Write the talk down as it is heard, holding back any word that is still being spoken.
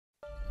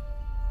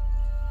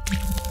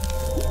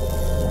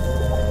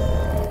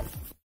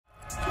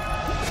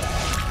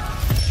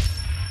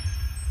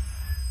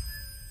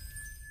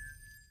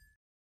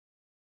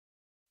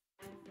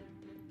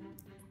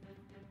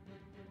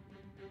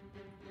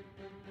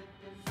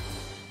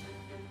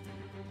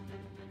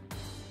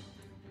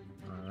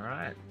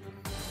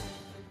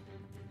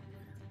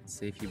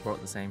See if you brought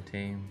the same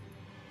team.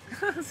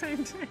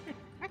 Same team.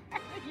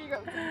 You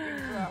got the same thing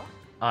as well.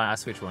 Oh, I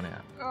switched one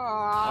out.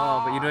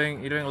 Oh, but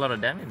you're doing a lot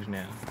of damage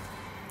now.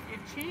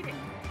 You're cheating.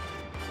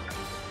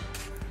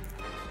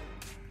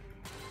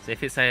 So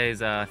if it says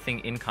thing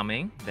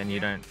incoming, then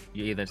you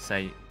either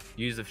say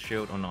use the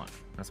shield or not.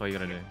 That's all you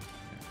gotta do.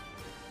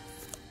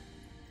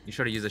 You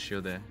should have used a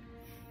shield there.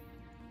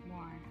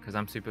 Why? Because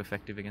I'm super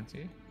effective against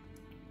you.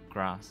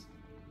 Grass.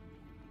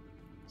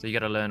 So you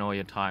gotta learn all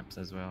your types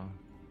as well.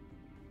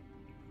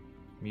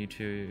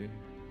 Mewtwo.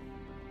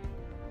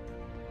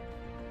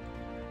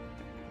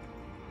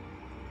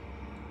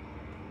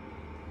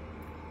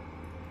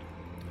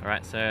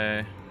 Alright,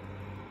 so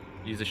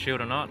use a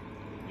shield or not?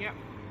 Yep.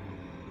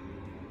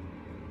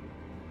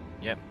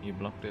 Yep, you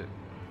blocked it.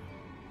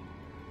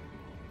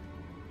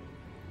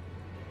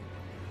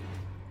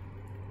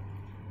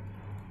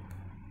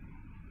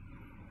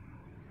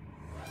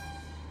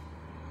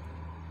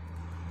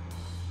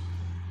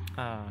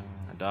 Ah,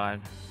 I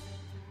died.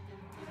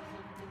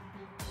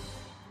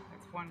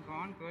 That's one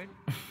gone, good.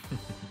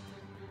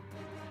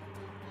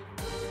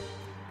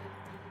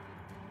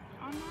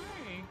 Oh no.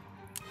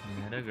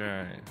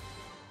 Metagrow.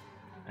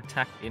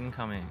 Attack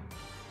incoming.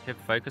 Hit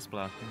focus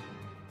blast.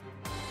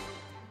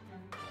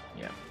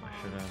 Yep,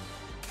 I should have.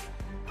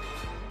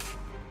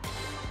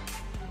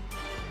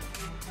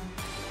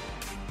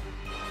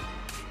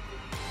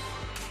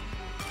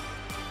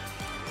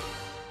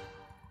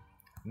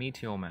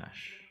 Meteor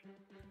Mash.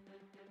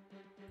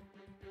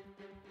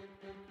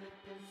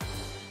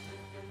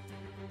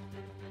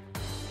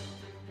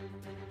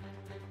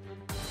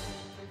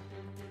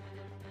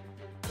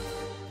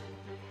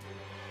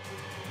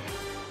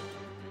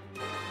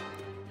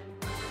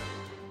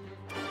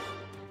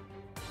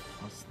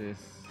 What's this?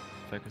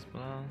 Focus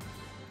blast.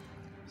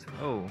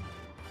 Oh,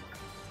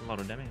 it's a lot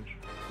of damage.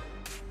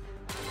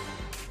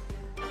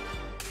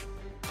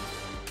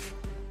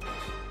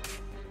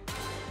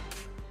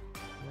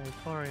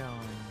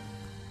 Vaporeon.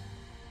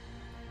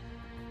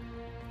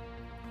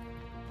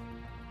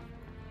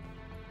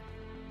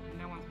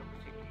 No one's got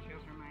protective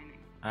shields remaining.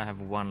 I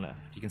have one left.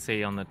 You can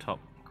see on the top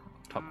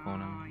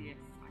corner. Oh yes.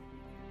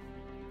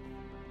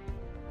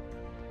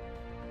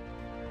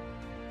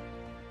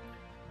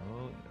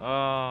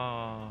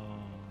 Oh,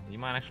 you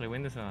might actually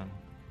win this one.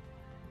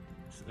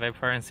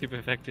 Vaporeon's super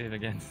effective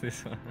against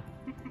this one.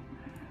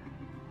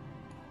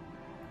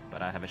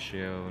 But I have a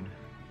shield.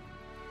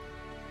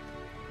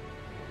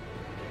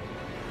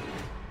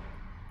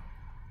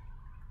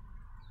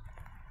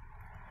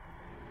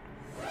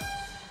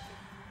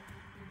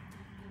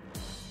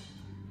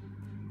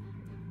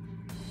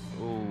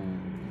 Ooh,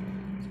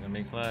 it's gonna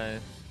be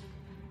close.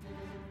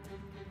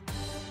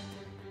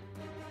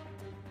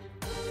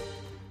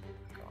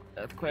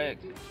 Earthquake.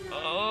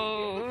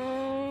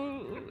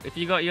 Oh! If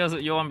you got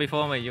your one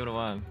before me, you would have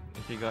won.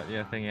 If you got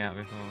your thing out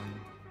before me.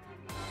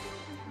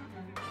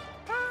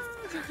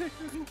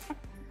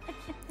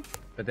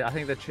 But I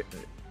think that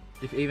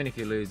even if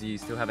you lose, you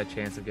still have a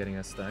chance of getting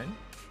a stone.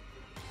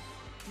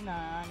 No,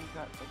 I only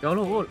got Oh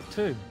no, what?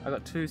 Two. I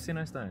got 2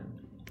 Sinnoh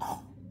stones. I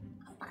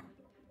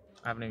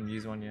haven't even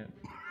used one yet.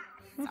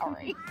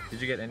 Sorry.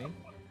 Did you get any?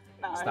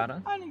 No,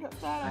 Starter? I only got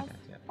starter. Okay,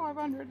 yeah.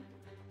 500.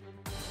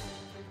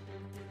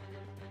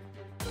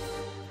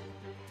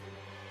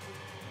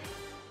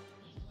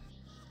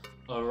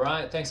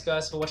 Alright, thanks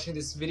guys for watching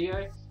this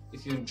video.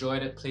 If you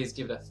enjoyed it, please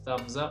give it a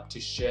thumbs up to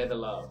share the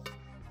love.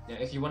 Now,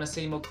 if you want to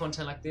see more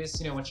content like this,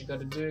 you know what you got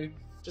to do.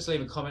 Just leave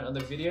a comment on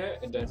the video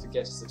and don't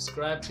forget to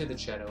subscribe to the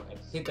channel and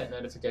hit that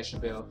notification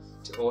bell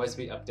to always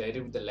be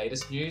updated with the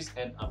latest news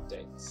and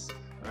updates.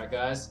 Alright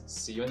guys,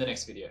 see you in the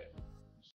next video.